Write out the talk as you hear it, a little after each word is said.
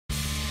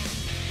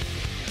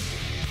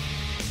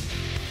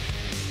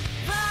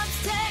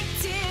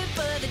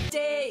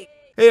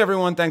Hey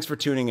everyone, thanks for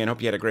tuning in.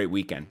 Hope you had a great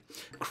weekend.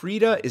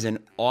 Krita is an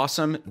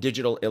awesome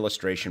digital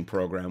illustration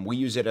program. We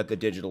use it at the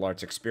Digital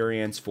Arts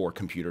Experience for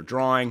computer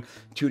drawing,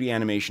 2D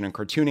animation, and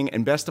cartooning,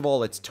 and best of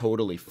all, it's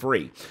totally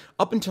free.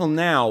 Up until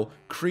now,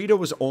 Krita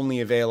was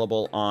only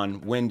available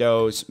on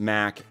Windows,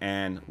 Mac,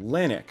 and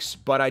Linux,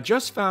 but I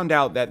just found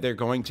out that they're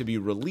going to be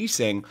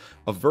releasing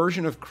a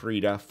version of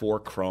Krita for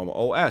Chrome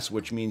OS,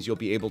 which means you'll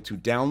be able to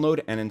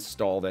download and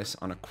install this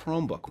on a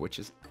Chromebook, which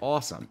is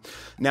awesome.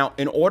 Now,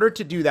 in order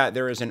to do that,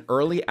 there is an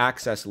early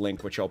access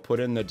link, which I'll put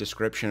in the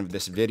description of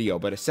this video,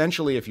 but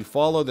essentially, if you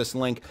follow this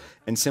link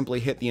and simply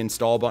hit the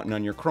install button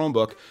on your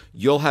Chromebook,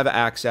 you'll have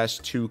access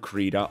to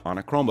Krita on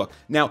a Chromebook.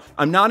 Now,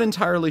 I'm not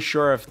entirely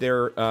sure if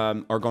there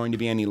are going to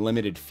be any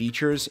limited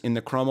features in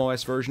the Chrome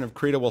OS version of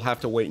Krita. We'll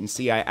have to wait and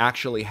see. I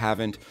actually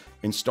haven't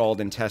installed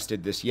and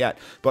tested this yet,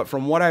 but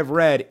from what I've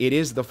read, it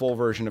is the full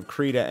version of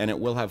Krita and it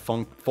will have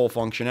full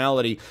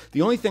functionality.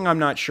 The only thing I'm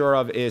not sure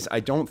of is I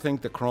don't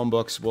think the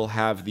Chromebooks will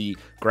have the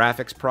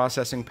graphics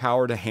processing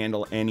power to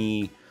handle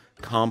any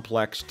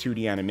complex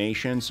 2D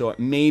animation, so it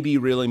may be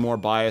really more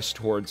biased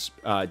towards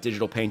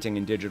digital painting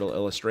and digital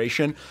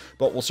illustration,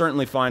 but we'll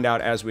certainly find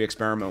out as we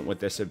experiment with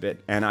this a bit,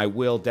 and I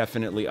will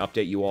definitely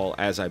update you all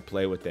as I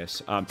play with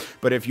this.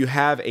 But if you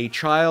have a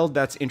child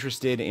that's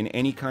interested in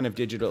any kind of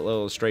digital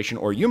illustration,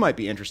 or you might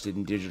be interested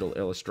in digital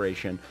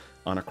illustration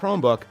on a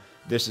Chromebook,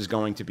 this is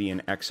going to be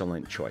an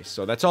excellent choice.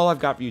 So that's all I've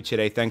got for you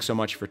today. Thanks so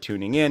much for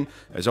tuning in.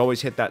 As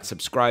always, hit that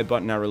subscribe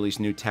button. I release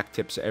new tech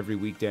tips every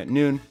weekday at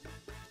noon.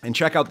 And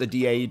check out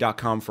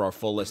thedae.com for our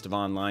full list of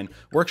online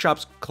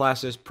workshops,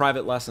 classes,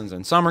 private lessons,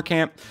 and summer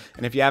camp.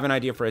 And if you have an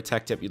idea for a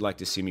tech tip you'd like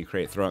to see me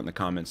create, throw it in the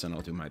comments and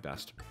I'll do my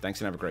best. Thanks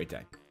and have a great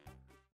day.